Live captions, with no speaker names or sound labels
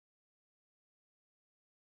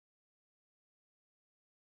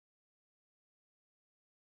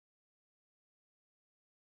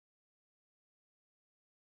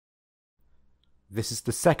This is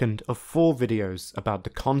the second of 4 videos about the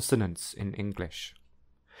consonants in English.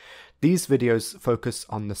 These videos focus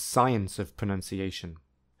on the science of pronunciation,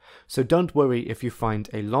 so don't worry if you find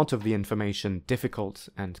a lot of the information difficult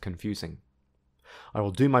and confusing. I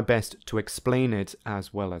will do my best to explain it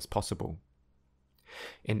as well as possible.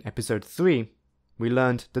 In episode 3, we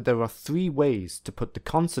learned that there are 3 ways to put the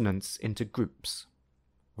consonants into groups: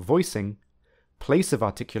 voicing, place of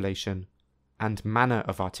articulation, and manner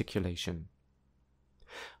of articulation.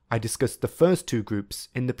 I discussed the first 2 groups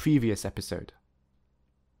in the previous episode.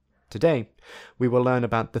 Today, we will learn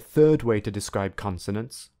about the third way to describe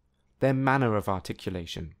consonants, their manner of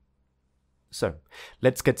articulation. So,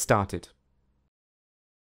 let's get started.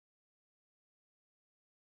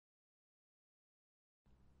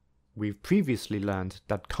 We've previously learned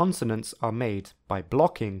that consonants are made by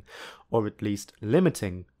blocking, or at least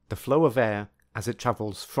limiting, the flow of air as it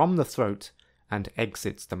travels from the throat and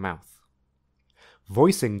exits the mouth.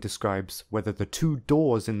 Voicing describes whether the 2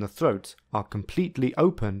 doors in the throat are completely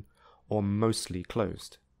open or mostly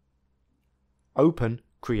closed. Open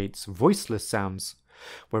creates voiceless sounds,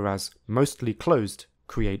 whereas mostly closed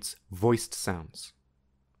creates voiced sounds.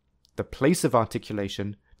 The place of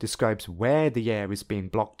articulation describes where the air is being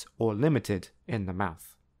blocked or limited in the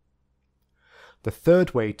mouth. The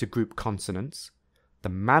third way to group consonants, the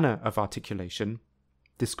manner of articulation,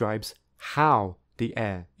 describes how the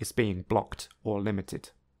air is being blocked or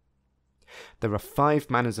limited. There are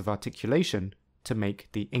 5 manners of articulation to make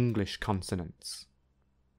the English consonants.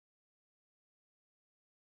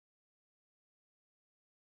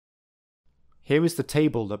 Here is the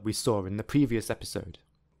table that we saw in the previous episode.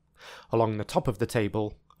 Along the top of the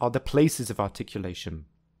table are the places of articulation.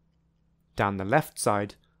 Down the left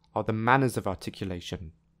side are the manners of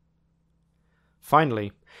articulation.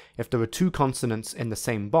 Finally, if there are 2 consonants in the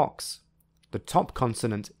same box, the top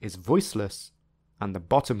consonant is voiceless and the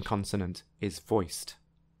bottom consonant is voiced.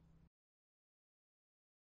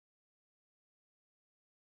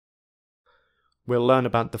 We'll learn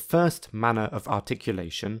about the first manner of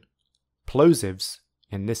articulation, plosives,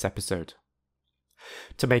 in this episode.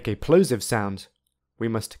 To make a plosive sound, we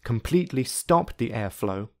must completely stop the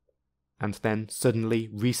airflow and then suddenly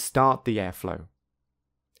restart the airflow.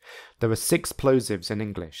 There are 6 plosives in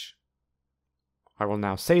English. I will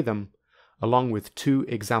now say them along with 2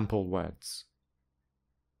 example words.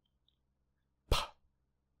 P,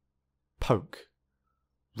 poke,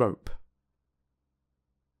 rope.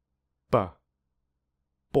 B,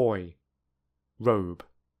 boy, robe.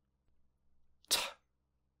 T,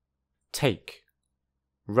 take,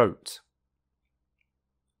 wrote.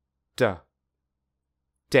 D,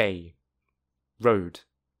 day, road.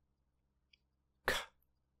 K,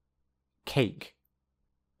 cake,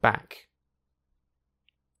 back.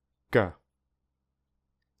 G,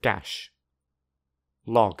 gash,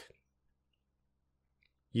 log.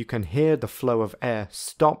 You can hear the flow of air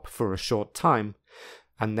stop for a short time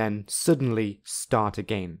and then suddenly start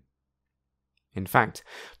again. In fact,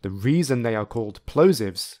 the reason they are called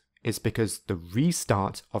plosives is because the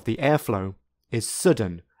restart of the airflow is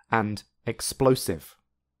sudden and explosive.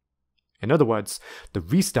 In other words, the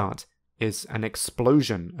restart is an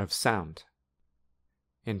explosion of sound.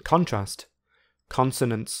 In contrast,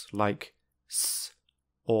 consonants like s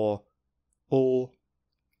or o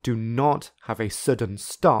do not have a sudden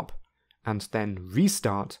stop and then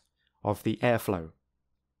restart of the airflow.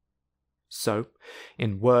 So,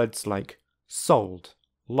 in words like sold,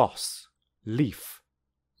 loss, leaf,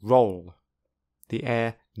 roll, the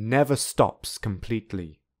air never stops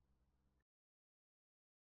completely.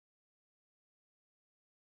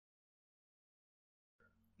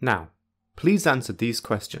 Now, please answer these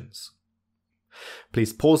questions.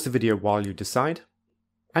 Please pause the video while you decide,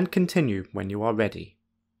 and continue when you are ready.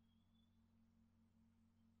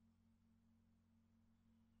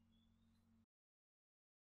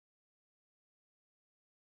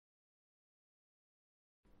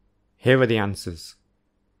 Here are the answers.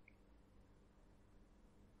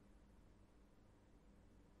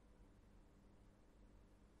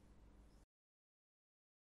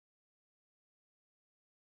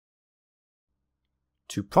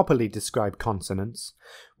 To properly describe consonants,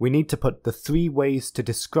 we need to put the 3 ways to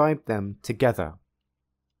describe them together.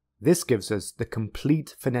 This gives us the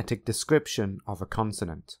complete phonetic description of a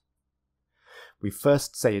consonant. We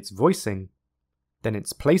first say its voicing, then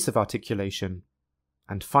its place of articulation,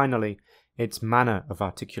 and finally, its manner of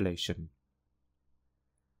articulation.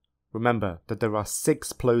 Remember that there are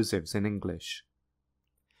 6 plosives in English.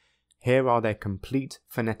 Here are their complete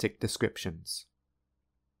phonetic descriptions.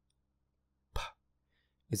 P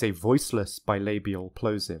is a voiceless bilabial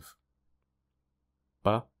plosive.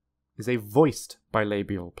 B is a voiced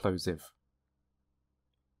bilabial plosive.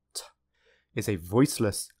 T is a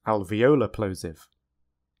voiceless alveolar plosive.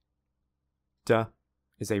 D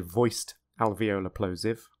is a voiced alveolar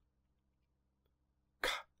plosive. K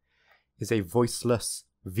is a voiceless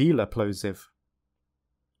velar plosive.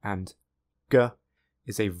 And G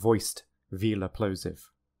is a voiced velar plosive.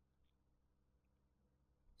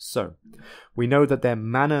 So, we know that their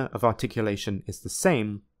manner of articulation is the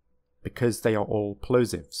same because they are all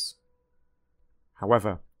plosives.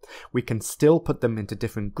 However, we can still put them into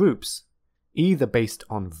different groups, either based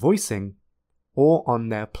on voicing or on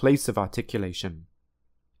their place of articulation.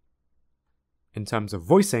 In terms of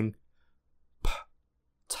voicing, P,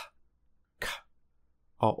 T, K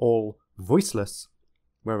are all voiceless,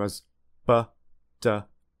 whereas B, D,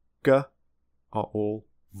 G are all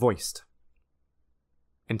voiced.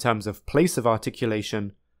 In terms of place of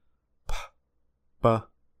articulation, P, B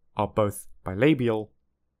are both bilabial,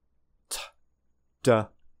 T, D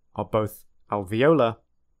are both alveolar,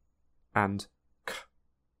 and K,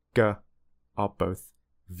 G are both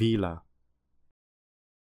velar.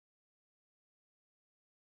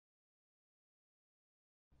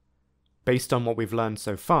 Based on what we've learned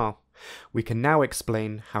so far, we can now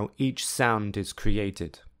explain how each sound is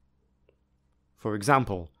created. For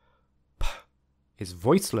example, P is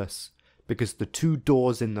voiceless because the two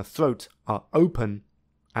doors in the throat are open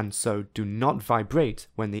and so do not vibrate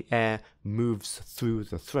when the air moves through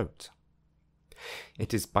the throat.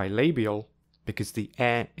 It is bilabial because the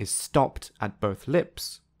air is stopped at both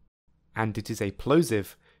lips, and it is a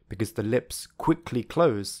plosive because the lips quickly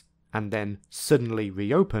close and then suddenly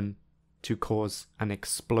reopen to cause an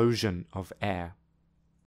explosion of air.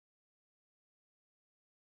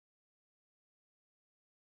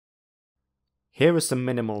 Here are some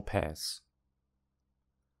minimal pairs.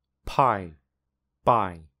 Pie,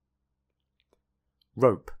 buy.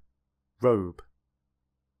 Rope, robe.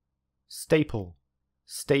 Staple,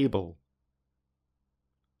 stable.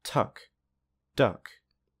 Tuck, duck.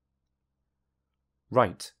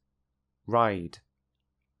 Right, ride.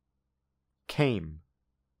 Came,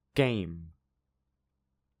 game.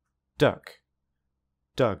 Duck,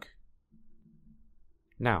 dug.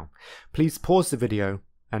 Now, please pause the video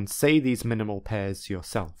and say these minimal pairs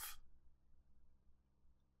yourself.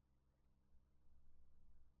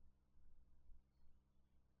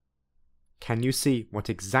 Can you see what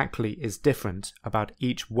exactly is different about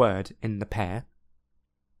each word in the pair?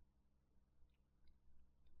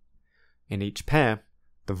 In each pair,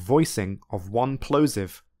 the voicing of one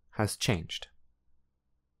plosive has changed.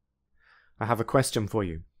 I have a question for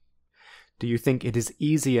you. Do you think it is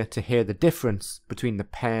easier to hear the difference between the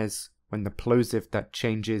pairs when the plosive that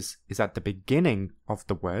changes is at the beginning of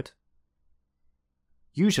the word?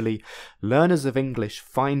 Usually, learners of English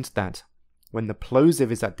find that when the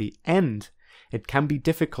plosive is at the end, it can be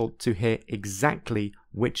difficult to hear exactly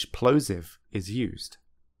which plosive is used.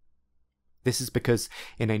 This is because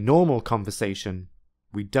in a normal conversation,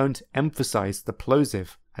 we don't emphasize the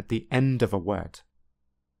plosive at the end of a word.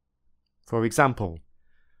 For example,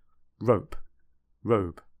 rope,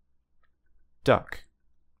 robe. Duck,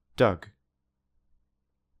 dug.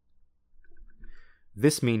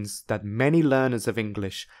 This means that many learners of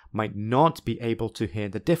English might not be able to hear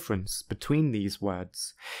the difference between these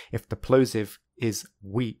words if the plosive is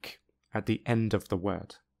weak at the end of the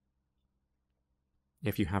word.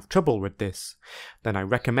 If you have trouble with this, then I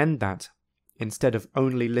recommend that, instead of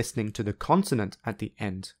only listening to the consonant at the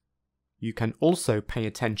end, you can also pay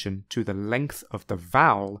attention to the length of the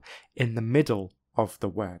vowel in the middle of the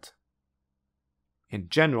word. In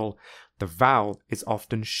general, the vowel is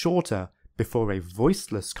often shorter before a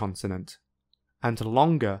voiceless consonant and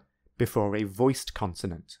longer before a voiced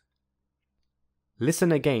consonant.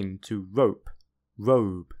 Listen again to rope,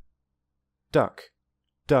 robe, duck,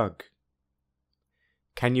 dug.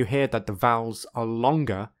 Can you hear that the vowels are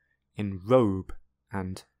longer in robe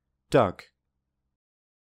and dug?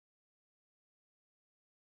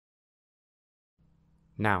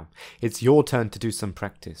 Now, it's your turn to do some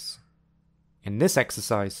practice. In this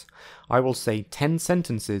exercise, I will say 10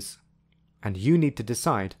 sentences, and you need to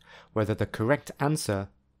decide whether the correct answer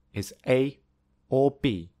is A or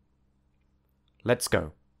B. Let's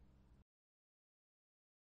go.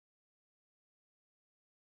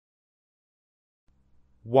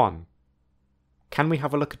 1. Can we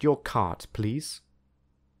have a look at your cart, please?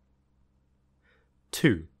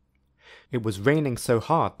 2. It was raining so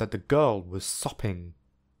hard that the girl was sopping.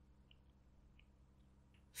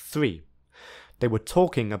 3. They were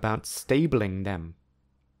talking about stabling them.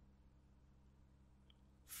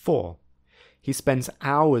 4. He spends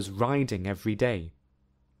hours riding every day.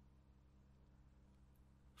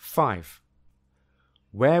 5.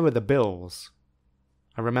 Where are the bills?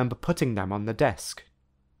 I remember putting them on the desk.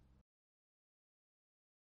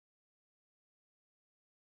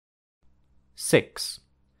 6.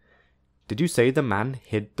 Did you say the man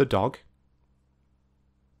hid the dog?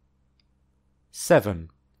 7.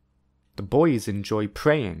 The boys enjoy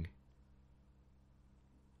praying.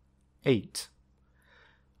 8.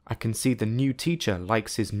 I can see the new teacher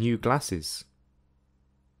likes his new glasses.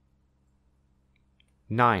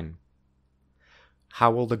 9.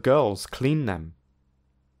 How will the girls clean them?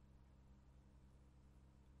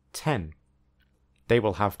 10. They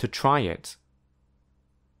will have to try it.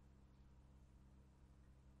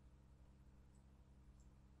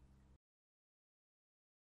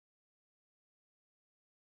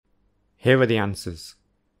 Here are the answers.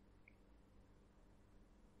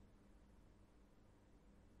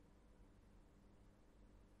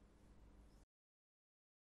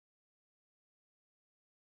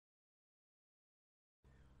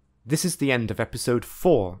 This is the end of episode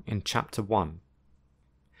 4 in chapter 1.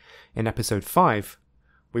 In episode 5,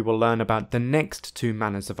 we will learn about the next two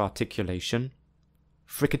manners of articulation,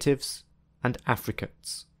 fricatives and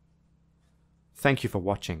affricates. Thank you for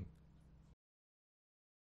watching.